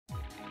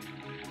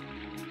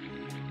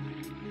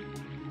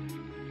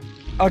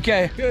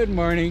Okay. Good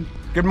morning.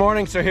 Good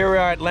morning. So here we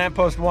are at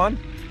lamppost 1,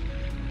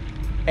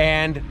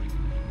 and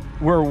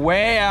we're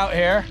way out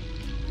here.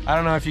 I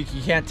don't know if you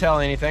can't tell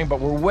anything, but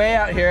we're way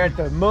out here at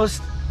the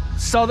most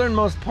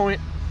southernmost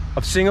point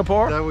of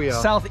Singapore. There we are.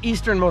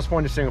 Southeasternmost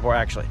point of Singapore,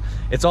 actually.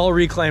 It's all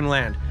reclaimed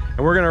land.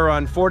 And we're gonna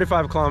run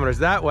 45 kilometers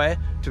that way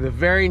to the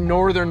very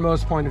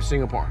northernmost point of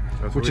Singapore,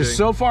 which is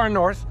so far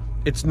north,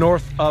 it's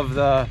north of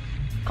the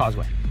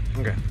causeway.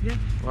 Okay. Yeah.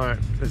 All right,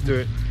 let's do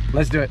it.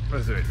 Let's do it.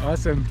 Let's do it.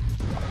 Awesome.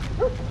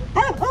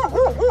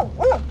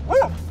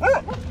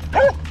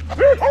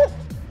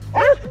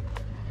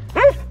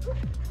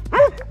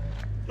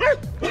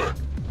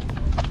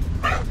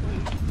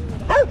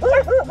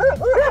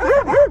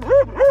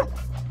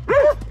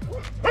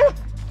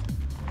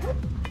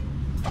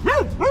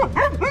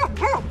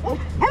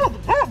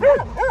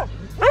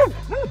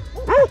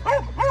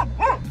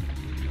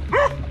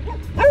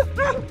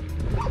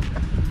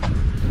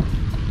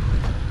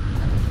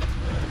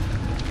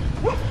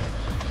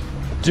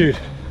 Dude.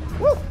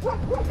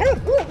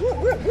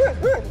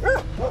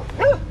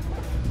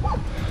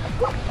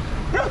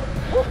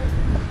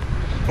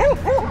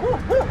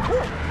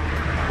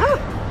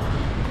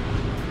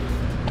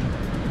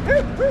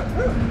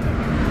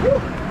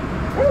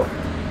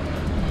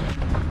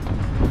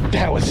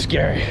 That was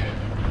scary.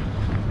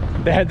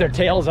 They had their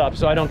tails up,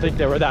 so I don't think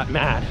they were that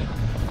mad.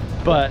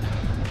 But,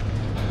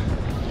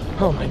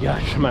 oh my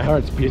gosh, my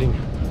heart's beating.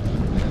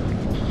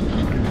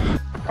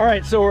 All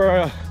right, so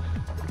we're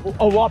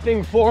a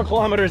whopping 4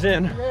 kilometers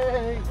in.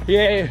 Yay!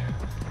 Yay.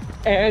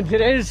 And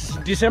today's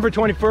December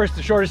 21st,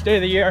 the shortest day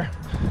of the year.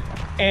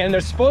 And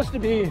there's supposed to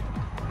be,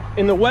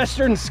 in the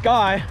western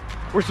sky,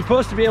 we're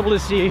supposed to be able to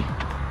see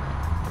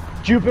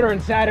Jupiter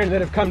and Saturn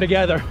that have come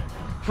together.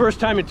 First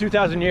time in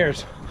 2,000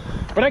 years.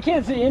 But I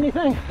can't see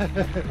anything.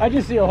 I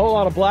just see a whole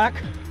lot of black.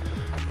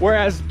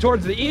 Whereas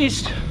towards the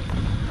east,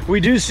 we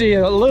do see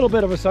a little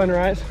bit of a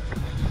sunrise.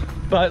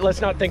 But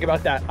let's not think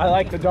about that. I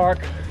like the dark.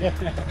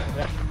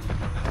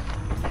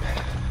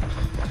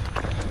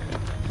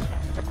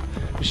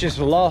 It's just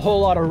a whole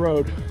lot of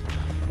road,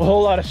 a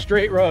whole lot of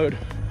straight road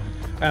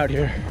out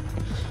here.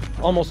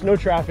 Almost no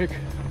traffic.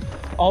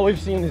 All we've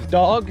seen is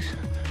dogs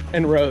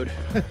and road.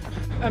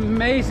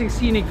 Amazing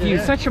scenic view,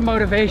 such a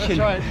motivation.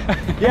 That's right.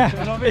 Yeah.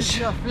 And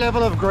obviously enough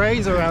level of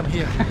greys around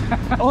here.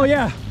 Oh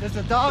yeah. There's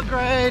a dark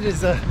grey,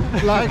 there's a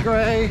light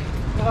grey.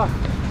 Oh,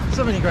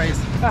 so many greys.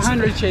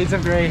 100 shades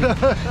of grey.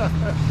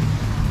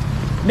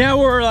 Now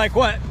we're like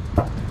what?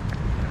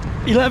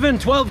 11,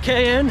 12K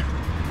in,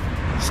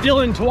 still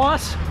in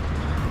Tuas.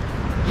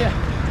 Yeah.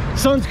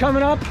 Sun's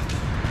coming up,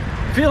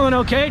 feeling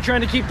okay, trying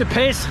to keep the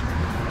pace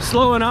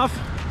slow enough,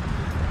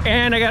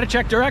 and I gotta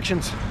check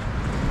directions.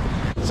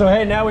 So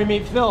hey, now we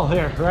meet Phil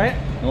here, right?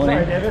 Morning.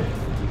 Sorry, David.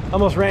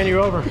 Almost ran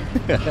you over.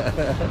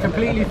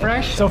 Completely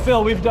fresh. So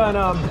Phil, we've done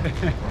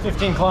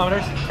 15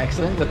 kilometers.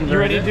 Excellent. Looking You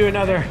ready to do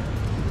another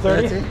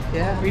 30?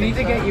 Yeah. We need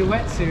to get you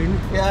wet soon.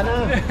 Yeah, I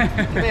know.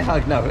 Give me a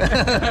hug, no.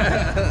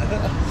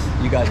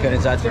 You guys going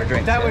inside for a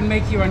drink? That would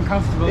make you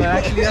uncomfortable.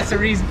 Actually, that's a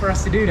reason for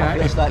us to do I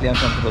feel that. slightly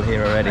uncomfortable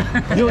here already.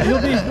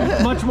 You'll be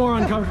much more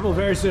uncomfortable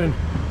very soon.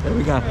 There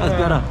we go. That's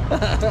better.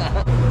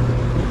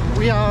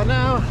 We are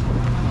now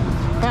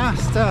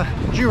past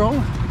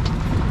Jurong.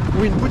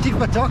 We're in Boutique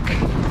Batok,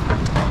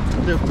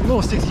 the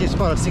most exclusive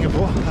part of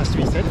Singapore, has to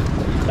be said.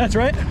 That's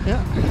right.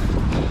 Yeah.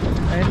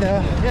 And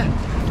yeah,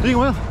 doing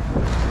well.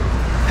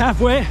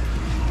 Halfway,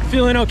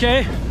 feeling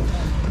okay.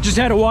 Just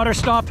had a water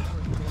stop.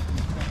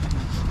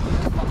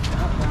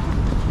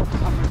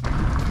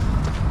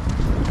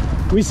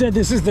 We said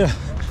this is the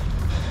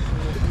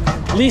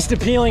least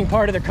appealing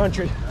part of the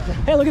country.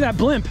 Hey, look at that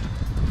blimp.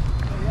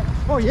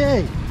 Oh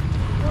yay!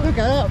 Look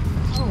at that.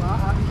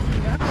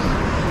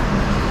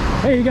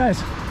 Hey, you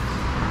guys,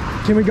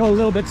 can we go a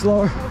little bit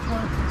slower?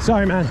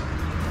 Sorry, man.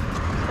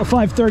 A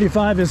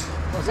 5:35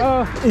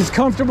 is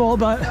comfortable,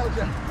 but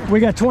we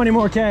got 20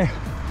 more K.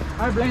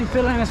 I blame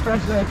Phil and his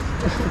fresh legs.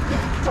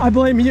 I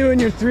blame you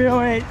and your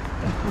 308.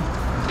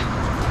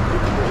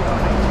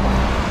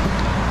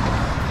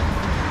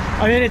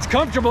 I mean, it's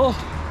comfortable,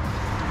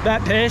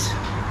 that pace,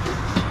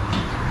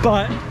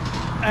 but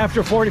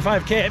after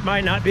 45K, it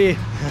might not be,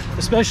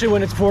 especially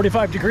when it's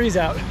 45 degrees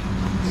out.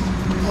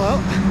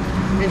 Well,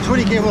 in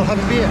 20K we'll have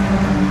a beer.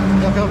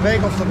 I feel very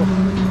comfortable.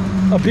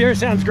 A beer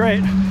sounds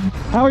great.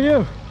 How are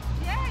you?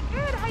 Yeah,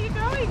 good. How you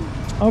going?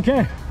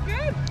 Okay.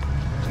 Good.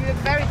 You look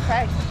very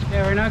fresh.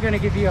 Yeah, we're not going to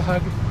give you a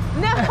hug.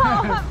 No,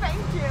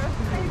 thank you.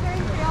 How you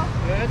doing, Phil?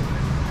 Good.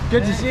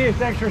 Good to see you.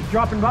 Thanks for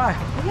dropping by.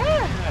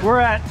 Yeah. We're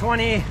at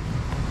 28.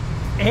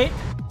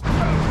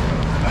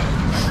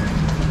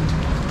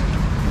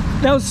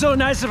 That was so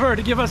nice of her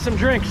to give us some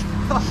drinks.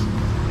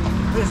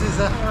 This is,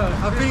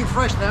 I'm feeling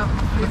fresh now.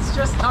 It's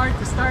just hard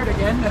to start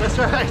again. That's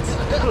right.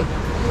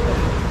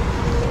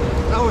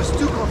 That was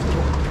too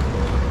comfortable.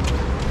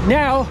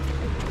 Now,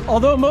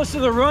 although most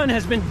of the run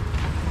has been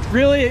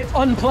really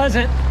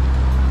unpleasant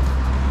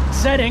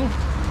setting,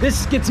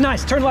 this gets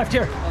nice. Turn left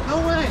here. No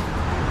way.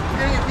 You're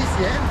getting a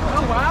PCM.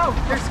 Oh wow,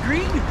 there's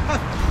green.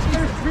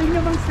 There's green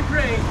amongst the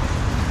gray.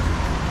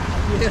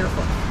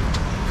 Beautiful.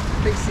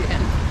 Big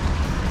CN.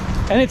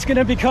 And it's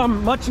gonna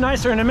become much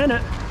nicer in a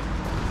minute.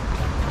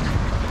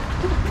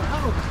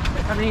 Wow.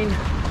 I mean,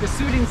 the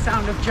soothing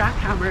sound of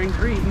jackhammering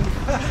green.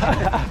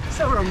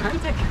 So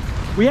romantic.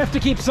 We have to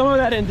keep some of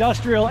that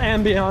industrial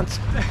ambience.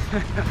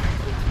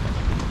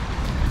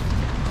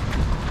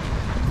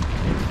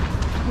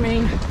 I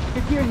mean,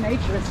 if you're in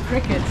nature, it's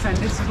crickets, and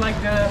this is like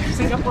the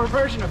Singapore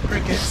version of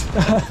crickets.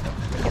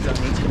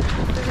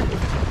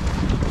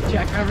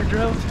 Jackhammer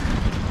drills.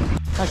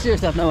 I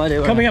seriously have no idea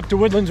where Coming up to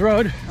Woodlands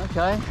Road.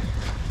 Okay.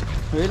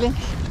 Really?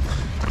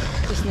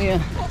 Just near...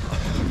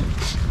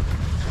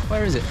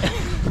 Where is it?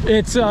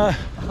 It's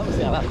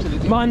Obviously, I'm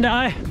absolutely...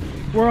 Mandai.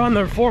 We're on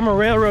the former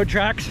railroad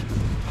tracks.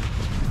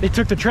 They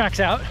took the tracks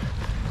out.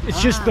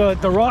 It's just the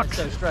rocks.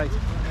 So straight.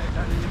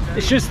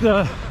 It's just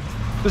the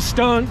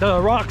stone, the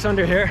rocks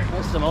under here.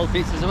 There's some old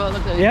pieces as well,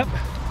 look at it. Yep.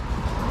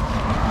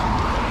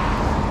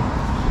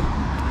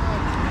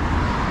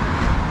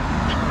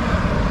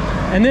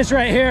 And this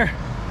right here,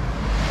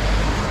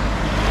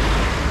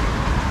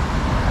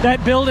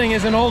 that building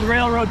is an old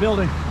railroad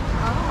building.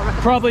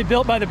 Probably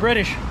built by the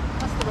British.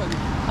 That's the road.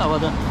 Oh, well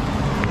done.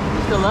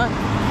 Still there?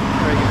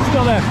 Very good.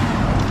 Still there.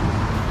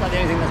 About the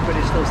only thing that's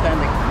British still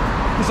standing.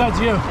 Besides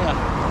you.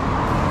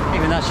 Yeah.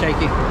 Even that's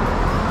shaky.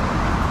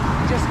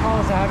 Just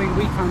calls to having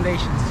weak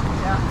foundations.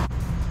 Yeah.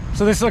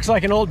 So this looks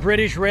like an old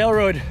British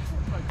railroad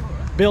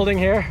building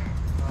here.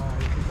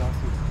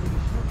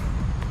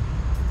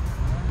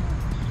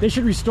 They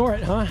should restore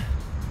it, huh?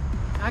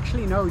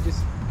 Actually, no,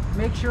 just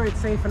make sure it's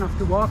safe enough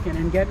to walk in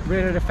and get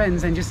rid of the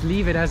fence and just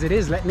leave it as it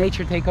is. Let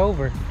nature take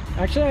over.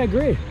 Actually, I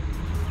agree.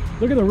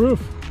 Look at the roof.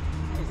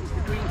 Is this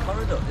the green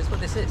corridor? Is this what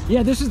this is?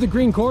 Yeah, this is the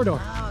green corridor.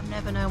 Oh, I've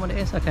never known what it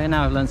is. Okay,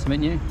 now I've learned something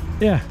new.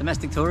 Yeah.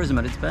 Domestic tourism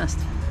at its best.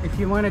 If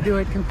you want to do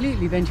it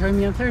completely, then join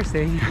me on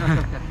Thursday.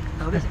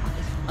 Oh,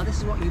 this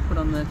is what you put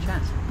on the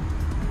chat.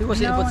 Who was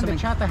it No, who put on something?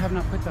 the chat I have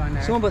not put on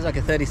there. Someone put like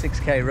a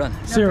 36k run. No,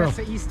 Zero. that's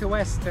the east to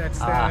west.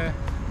 That's Ah. the...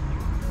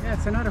 Yeah,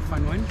 it's another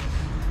fun one.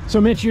 So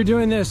Mitch, you're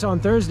doing this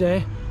on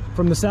Thursday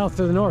from the south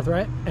to the north,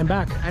 right? And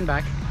back. And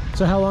back.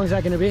 So how long is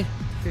that going to be?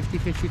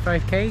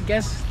 50-55k,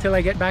 guess, till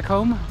I get back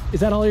home. Is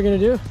that all you're going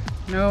to do?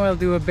 No, I'll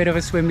do a bit of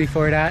a swim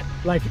before that.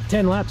 Like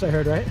 10 laps, I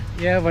heard, right?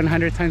 Yeah,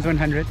 100 times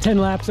 100. 10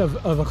 laps of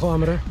a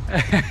kilometer.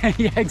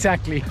 Yeah,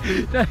 exactly.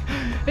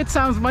 It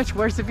sounds much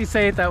worse if you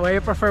say it that way. I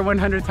prefer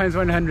 100 times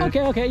 100.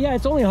 Okay, yeah,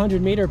 it's only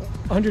 100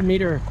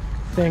 meter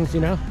things,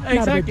 you know? Not a big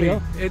Exactly.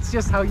 deal. It's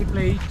just how you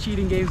play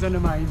cheating games on the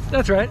mind.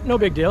 That's right, no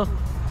big deal.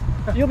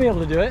 You'll be able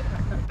to do it.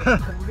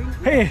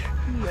 Hey,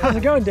 how's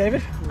it going,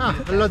 David?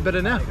 Ah, a lot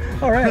better now.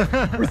 All right,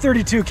 we're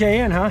 32k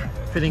in, huh?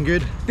 Feeling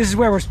good. This is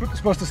where we're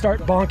supposed to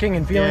start bonking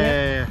and feeling it.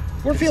 Yeah.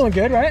 We're feeling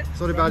good, right?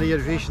 It's all about the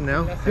hydration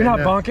now. You're not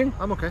And, bonking?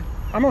 I'm okay.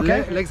 I'm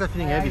okay. Legs are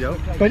feeling heavy though.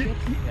 But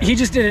he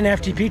just did an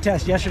FTP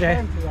test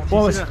yesterday.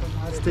 What was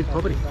State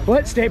property.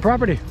 what? State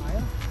property.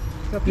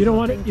 You don't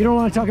want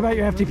to talk about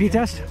your FTP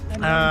test?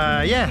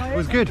 Yeah, it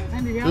was good.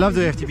 Love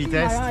the FTP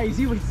test.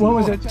 What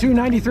was it?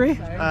 293?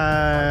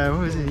 What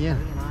was it? Yeah,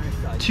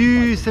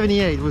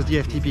 278 was the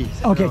FTP.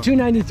 So Okay,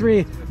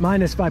 293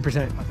 minus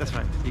 5%. that's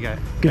fine. You got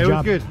it. Good it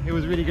job. was good. It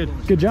was really good.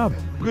 Good job.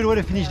 Good way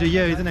to finish the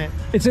year, isn't it?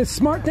 It's a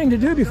smart thing to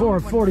do before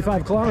a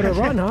 45-kilometer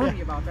run, huh?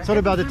 It's all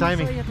about the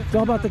timing. It's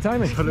all about the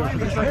timing. It's all about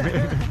the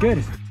timing.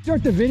 Good.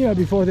 Start the video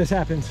before this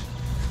happens,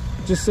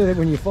 just so that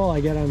when you fall, I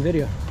get on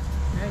video.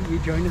 Yeah, you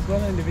join as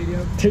well in the video.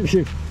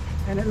 Yeah,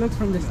 And it looks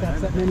from the stats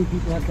that many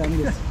people have done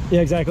this.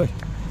 exactly.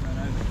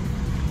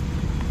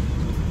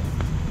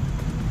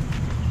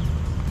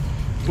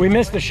 We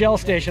missed the Shell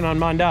station on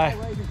Mandai.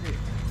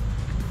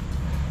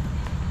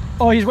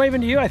 Oh, he's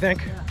waving to you, I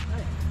think.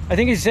 I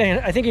think he's saying,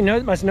 I think he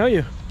must know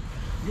you.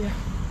 Yeah.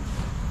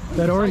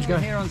 That orange guy.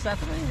 Here on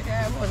Saturday.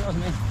 Yeah, it wasn't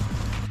me.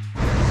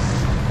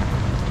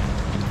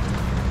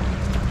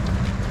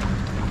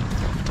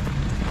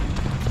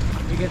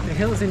 You get the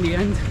hills in the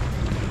end.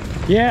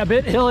 Yeah, a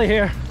bit hilly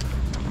here.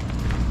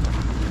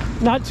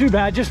 Not too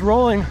bad, just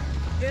rolling.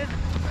 You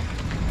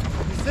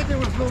said there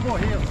was no more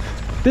hills.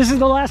 This is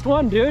the last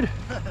one, dude.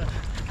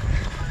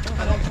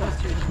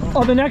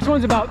 Oh, the next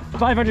one's about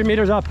 500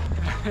 meters up.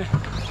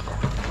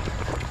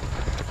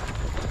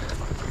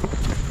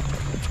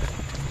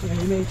 Yeah,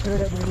 you made sure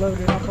that we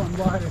loaded up on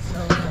water,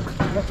 so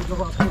we have to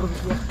go up a little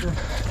bit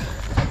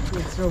the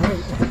extra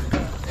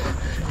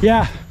weight.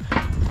 Yeah,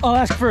 I'll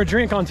ask for a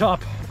drink on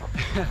top.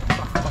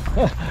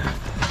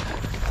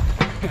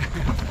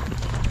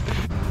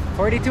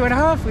 42 and a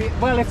half.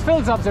 Well, it's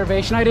Phil's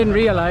observation. I didn't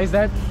realize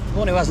that.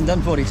 One who hasn't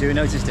done 42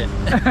 noticed it.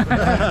 It's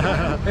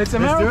a Let's do it.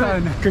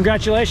 marathon.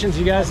 Congratulations,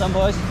 you guys. Some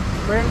boys.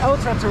 We're in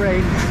ultra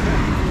terrain.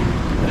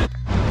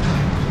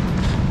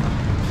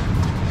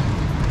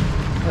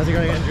 How's it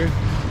going, Andrew?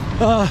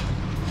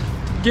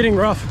 Getting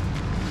rough.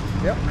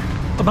 Yep.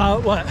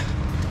 About what?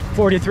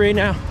 43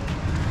 now.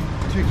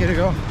 2k to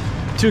go.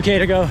 2k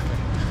to go.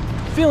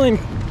 Feeling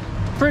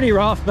pretty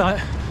rough,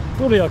 but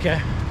we'll be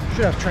okay.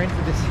 Should have trained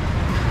for this.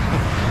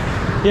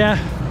 Yeah.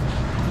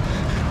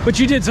 But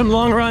you did some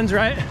long runs,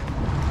 right?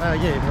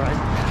 Yeah,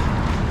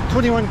 right.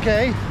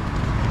 21k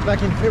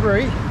back in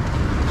February.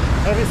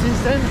 Ever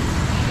since then,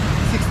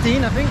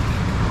 16, I think.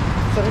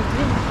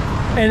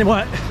 17. And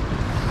what?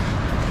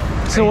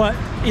 So what?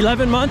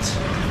 11 months?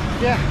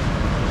 Yeah.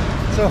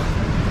 So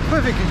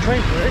perfectly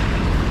trained for it.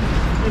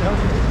 You know.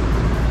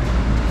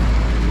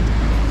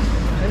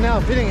 And now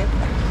I'm feeling it.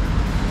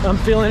 I'm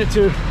feeling it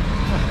too.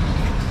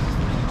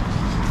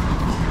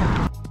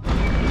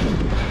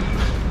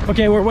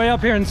 Okay, we're way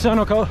up here in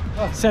Senoko.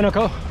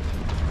 Senoko.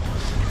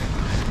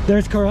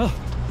 There's Corel.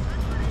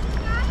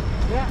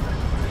 Yeah.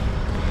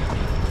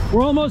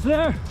 We're almost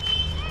there.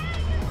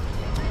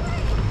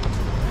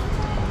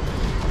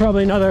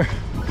 Probably another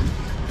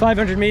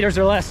 500 meters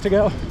or less to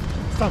go.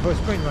 It's time for a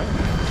sprint, right?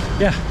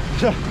 Yeah.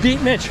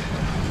 Beat Mitch.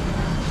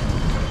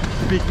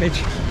 Beat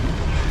Mitch.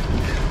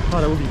 Oh,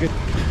 that would be good.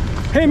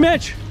 Hey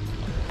Mitch!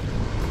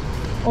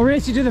 I'll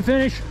race you to the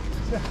finish.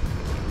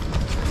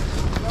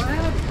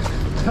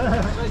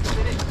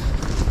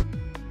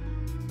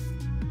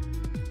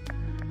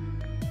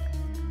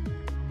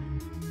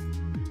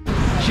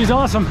 She's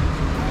awesome.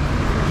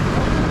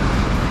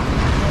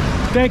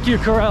 Thank you,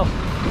 Corel.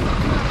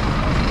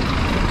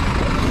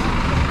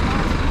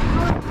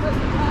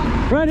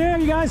 Right here,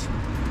 you guys.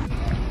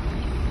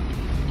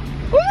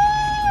 Woo!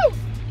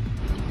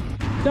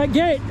 That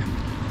gate.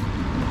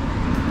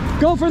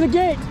 Go for the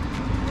gate.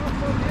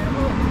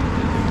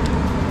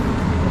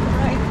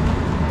 Right.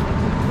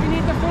 We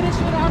need to finish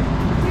it at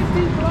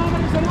 15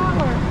 kilometers an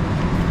hour.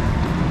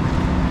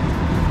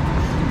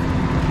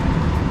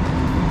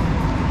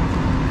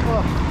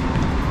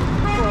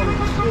 Holy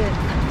shit.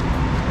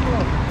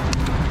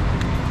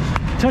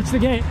 Touch the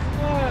gate.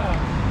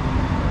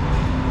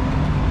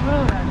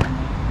 Well then.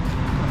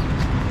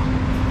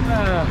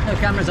 No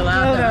cameras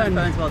allowed. Well No done.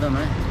 phones. Well done,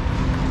 mate.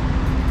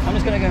 I'm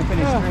just going to go and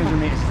finish 300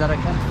 meters. Is that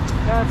okay?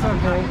 That's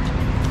okay.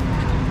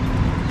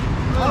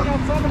 I got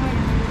 700.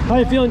 How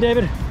you feeling,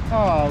 David?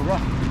 Oh,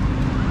 right.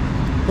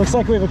 Looks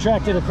like we've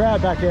attracted a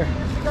crowd back here.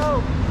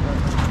 Go.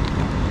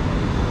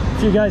 A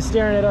few guys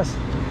staring at us.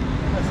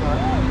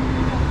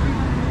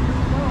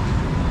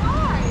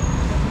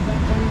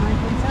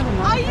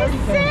 Are you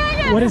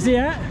serious? What is he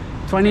at?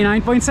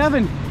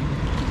 29.7.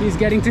 He's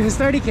getting to his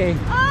 30K.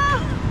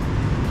 Oh,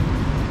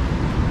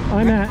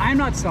 I'm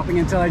not stopping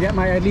until I get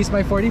at least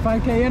my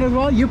 45K in as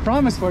well. You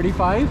promised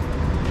 45.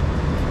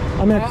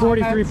 I'm at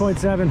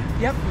 43.7.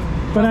 Yep.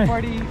 But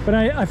 40.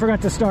 I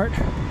forgot to start.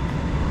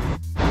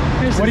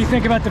 What do you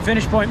think about the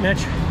finish point,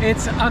 Mitch?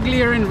 It's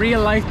uglier in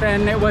real life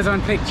than it was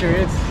on picture.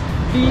 It's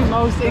the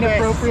most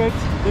inappropriate.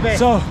 The best.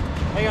 So,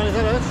 Hang on, is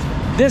that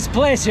us? this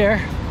place here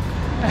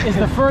is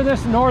the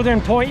furthest northern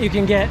point you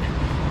can get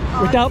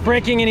without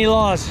breaking any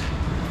laws.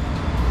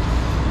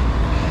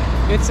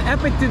 It's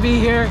epic to be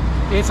here.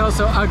 It's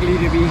also ugly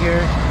to be here.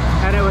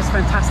 And it was a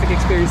fantastic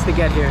experience to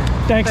get here.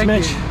 Thanks, Thank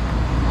Mitch. you.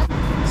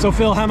 So,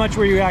 Phil, how much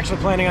were you actually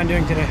planning on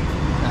doing today?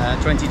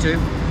 22,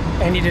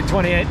 And you did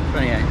 28.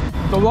 28.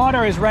 The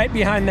water is right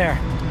behind there.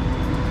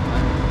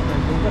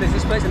 What is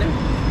this place, isn't it?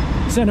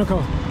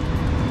 Senoko.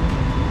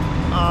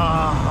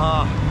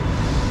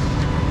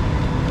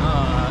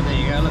 There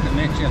you go. Look at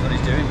Mitch. That's what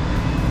he's doing.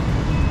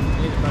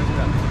 Need a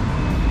photograph.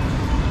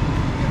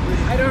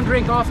 I don't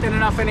drink often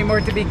enough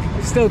anymore to be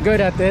still good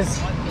at this.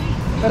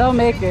 But I'll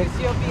make it.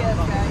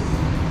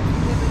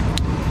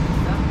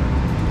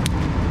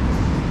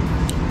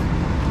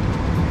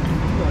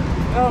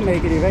 I'll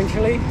make it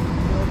eventually.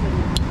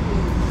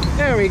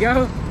 There we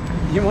go.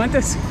 You want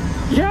this?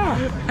 Yeah.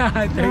 There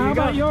How you go.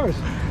 about yours?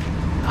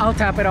 I'll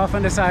tap it off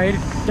on the side.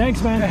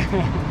 Thanks, man.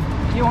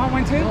 You want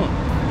one too?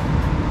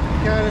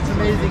 God, it's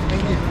amazing.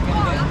 Thank you.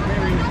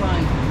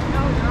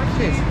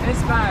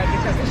 It's bad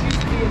because this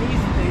used to be an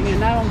easy thing and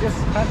now I'm just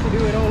have to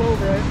do it all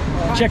over it.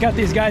 Check out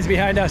these guys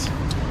behind us.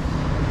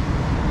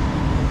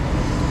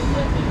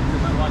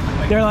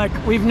 They're like,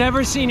 we've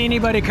never seen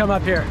anybody come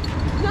up here,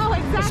 no,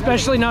 exactly.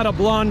 especially not a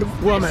blonde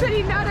woman.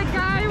 Especially not a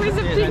guy with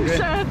a pink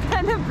shirt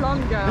and a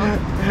blonde girl.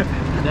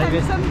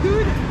 And some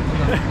dude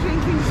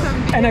drinking some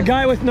beer. And a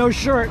guy with no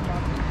shirt. Oh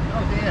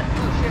dear.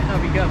 Oh shit. No,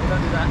 be careful.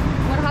 Don't do that.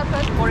 What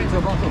happened? Pour it into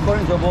a bottle. Pour it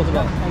into a water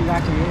bottle.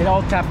 Exactly. It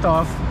all tapped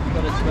off.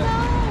 Got it spread.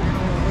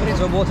 Put it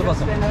into a water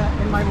bottle.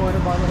 In my water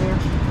bottle here.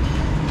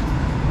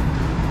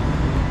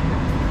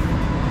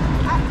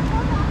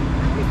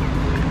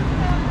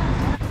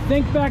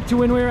 Think back to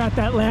when we were at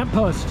that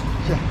lamppost.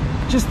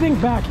 Just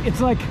think back.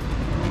 It's like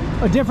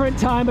a different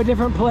time, a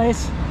different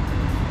place,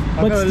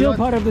 but felt a still lot-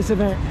 part of this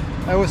event.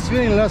 I was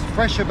feeling a lot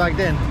fresher back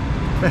then.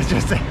 Let's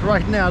just say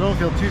right now I don't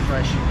feel too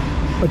fresh.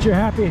 But you're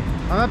happy.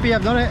 I'm happy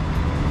I've done it.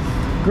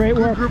 Great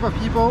Good work. group of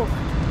people.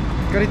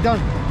 Got it done.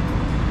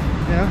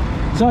 You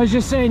know? So I was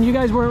just saying, you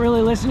guys weren't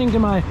really listening to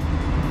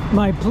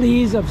my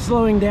pleas of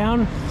slowing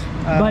down,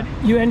 but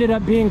you ended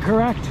up being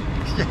correct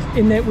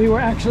in that we were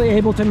actually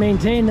able to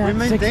maintain that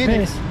We sixth maintained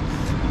it. pace.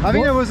 I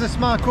think it was a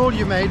smart call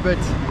you made, but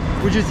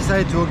we just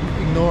decided to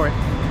ignore it,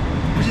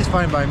 which is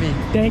fine by me.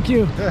 Thank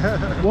you.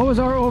 What was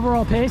our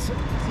overall pace?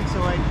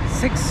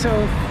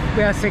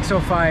 608.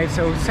 605,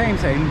 so same.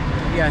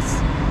 Yes.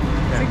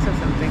 6 or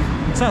something.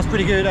 It sounds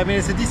pretty good. I mean,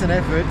 it's a decent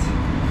effort.